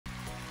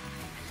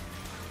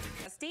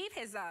Steve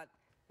has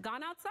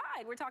gone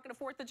outside. We're talking to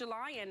 4th of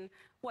July, and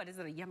what is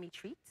it, a yummy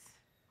treat?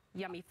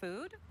 Yummy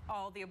food,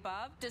 all the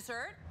above.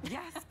 Dessert?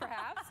 Yes,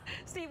 perhaps.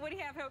 Steve, what do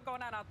you have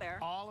going on out there?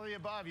 All of the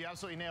above. You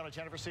absolutely nailed it.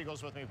 Jennifer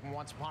Siegel's with me from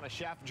Once Upon a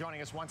Chef,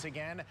 joining us once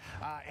again.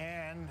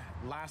 And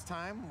last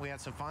time we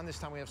had some fun. This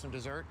time we have some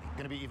dessert.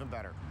 Going to be even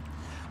better.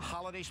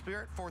 Holiday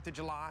spirit, 4th of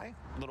July,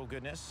 little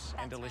goodness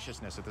and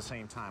deliciousness at the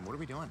same time. What are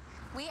we doing?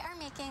 We are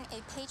making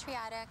a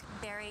patriotic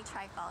berry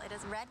trifle. It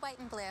is red, white,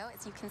 and blue,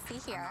 as you can see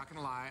here. I'm not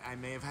going to lie. I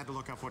may have had to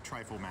look up what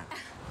trifle meant.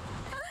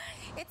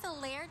 It's a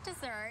layered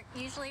dessert,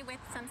 usually with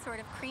some sort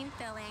of cream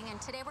filling, and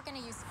today we're going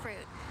to use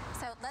fruit.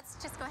 So let's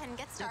just go ahead and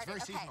get started.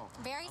 It's very seasonal.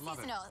 Very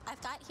seasonal.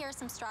 I've got here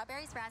some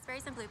strawberries,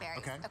 raspberries, and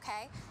blueberries.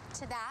 Okay.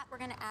 To that, we're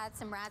going to add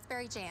some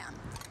raspberry jam.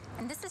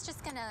 And this is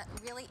just going to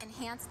really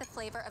enhance the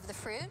flavor of the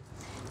fruit.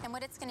 And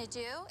what it's going to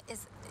do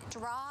is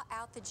draw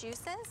out the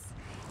juices,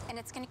 and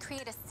it's going to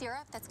create a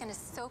syrup that's going to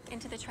soak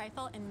into the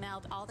trifle and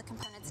meld all the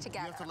components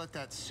together. You have to let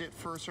that sit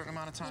for a certain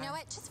amount of time? You know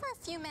what? Just for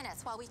a few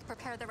minutes while we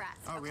prepare the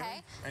rest. Oh, okay?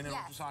 Really? And then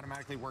it'll just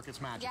automatically work its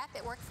magic? Yep,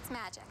 it works its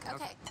magic.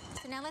 Okay.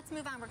 So now let's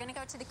move on. We're going to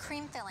go to the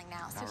cream filling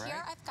now. So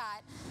here I've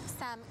got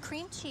some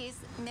cream cheese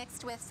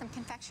mixed with some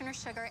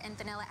confectioner's sugar and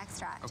vanilla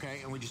extract. Okay,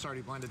 and we just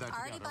already blended that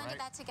together, Already blended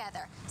that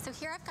together. So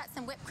here I've got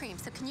some whipped cream.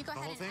 So can you go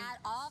ahead and add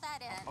all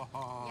that in?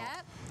 Oh.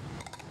 Yep.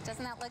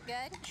 Doesn't that look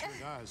good? It sure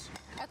does.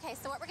 Okay,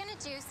 so what we're going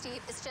to do,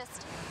 Steve, is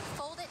just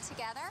fold it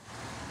together.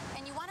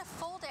 And you want to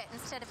fold it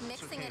instead of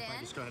mixing it in. I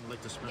just go ahead and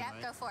lick the spoon,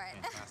 Yep, go for it.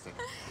 Fantastic.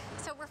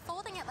 So we're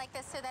folding it like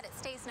this so that it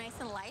stays nice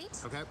and light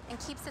and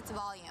keeps its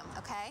volume,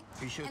 okay?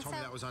 You should have told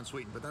me that was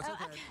unsweetened, but that's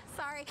okay.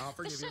 Sorry. I'll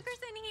forgive the sugar's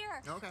in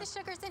here. Okay. The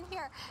sugar's in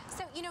here.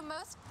 So, you know,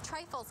 most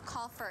trifles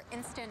call for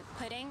instant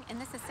pudding, and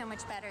this is so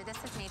much better.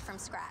 This is made from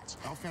scratch.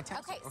 Oh,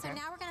 fantastic. Okay, so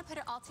now we're going to put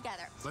it all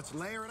together. Let's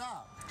layer it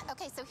up.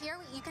 Okay, so here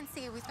you can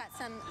see we've got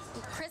some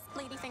crisp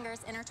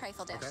ladyfingers in our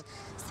trifle dish.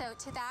 So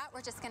to that,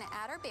 we're just going to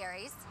add our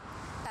berries,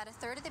 about a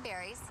third of the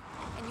berries,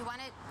 and you want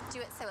to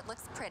do it so it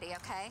looks pretty,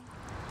 okay?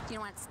 You don't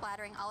want it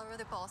splattering all over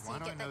the bowl, so you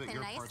get the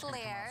nice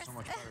layers. So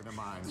much better than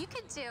mine. You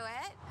could do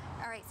it.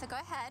 All right, so go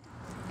ahead.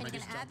 And you're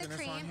going to add the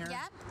cream.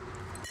 Yep.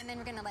 And then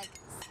we're going to like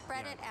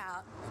spread it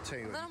out. I'll tell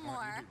you a little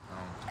more.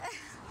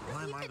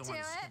 Why am you I could the one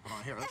do to it.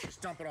 On here? Let's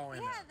just dump it all in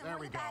there. The more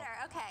the better.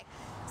 Okay.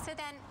 So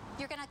then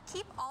you're going to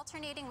keep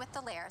alternating with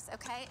the layers,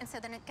 okay? And so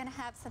then it's going to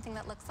have something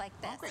that looks like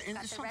this. Okay, and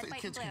it's something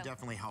kids can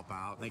definitely help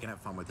out. They can have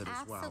fun with it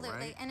as well, right?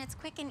 Absolutely, and it's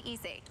quick and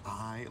easy.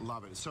 I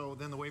love it. So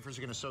then the wafers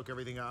are going to soak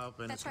everything up,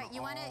 and it's going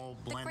to all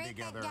blend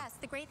together. Yes,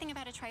 the great thing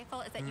about a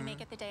trifle is that you make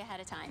it the day ahead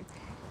of time.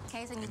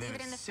 Okay, so you leave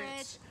it in the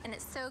fridge, and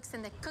it soaks,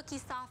 and the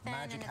cookies soften,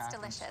 and it's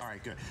delicious. All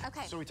right, good.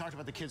 Okay. So we talked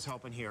about the kids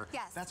helping here.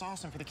 Yes. That's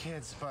awesome for the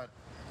kids, but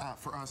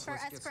for us,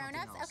 let's get something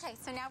else. Okay,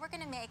 so now we're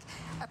going to make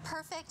a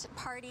perfect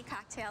party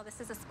cocktail. This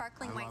is a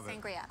sparkling white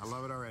sangria. I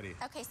love it already.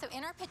 Okay, so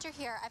in our pitcher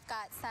here, I've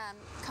got some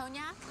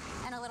cognac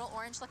and a little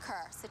orange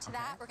liqueur. So to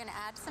that, we're going to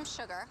add some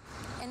sugar.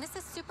 And this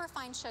is super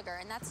fine sugar,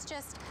 and that's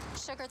just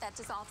sugar that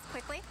dissolves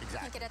quickly. You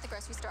can get it at the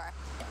grocery store.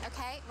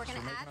 Okay, we're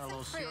going to add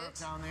some fruit. Syrup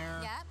down there.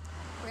 Yep.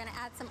 We're going to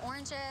add some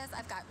oranges.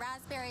 I've got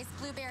raspberries,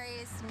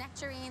 blueberries,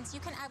 nectarines. You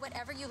can add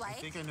whatever you like.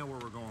 I think I know where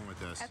we're going with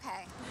this.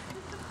 Okay.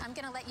 I'm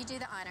going to let you do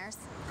the honors.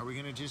 Are we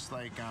going to just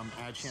like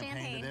add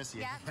champagne to this?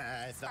 Yep.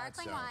 Yeah, I thought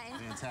Sparkling wine.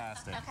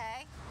 Fantastic.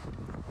 Okay.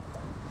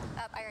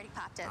 Oh, I already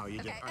popped it. Oh, you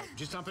did. All right,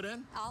 just dump it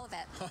in? All of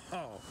it.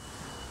 Oh.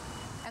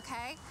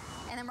 Okay.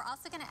 And then we're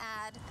also going to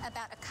add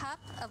about a cup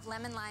of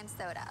lemon lime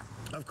soda.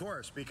 Of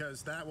course,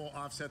 because that will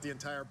offset the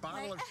entire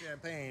bottle of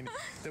champagne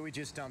that we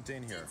just dumped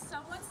in here. Did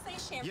someone say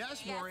champagne?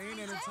 Yes, Maureen,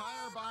 an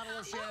entire bottle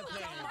of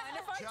champagne.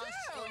 Just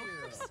for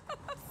you.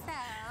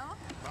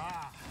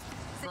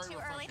 So, is it too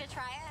early to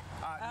try it?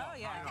 No,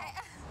 yeah. Okay.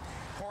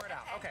 Pour it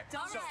out. Okay. So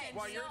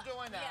while you're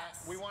doing that,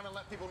 we want to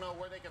let people know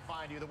where they can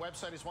find you. The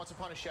website is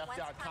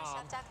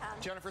onceuponachef.com.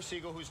 Jennifer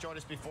Siegel, who's joined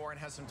us before and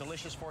has some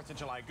delicious 4th of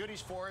July goodies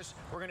for us.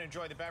 We're going to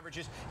enjoy the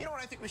beverages. You know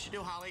what I think we should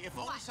do, Holly? If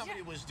only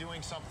somebody was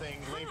doing something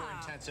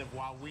labor-intensive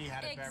while we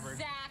had a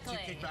beverage to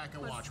kick back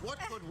and watch. What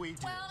could we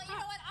do? Well, you know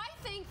what? I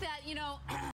think that,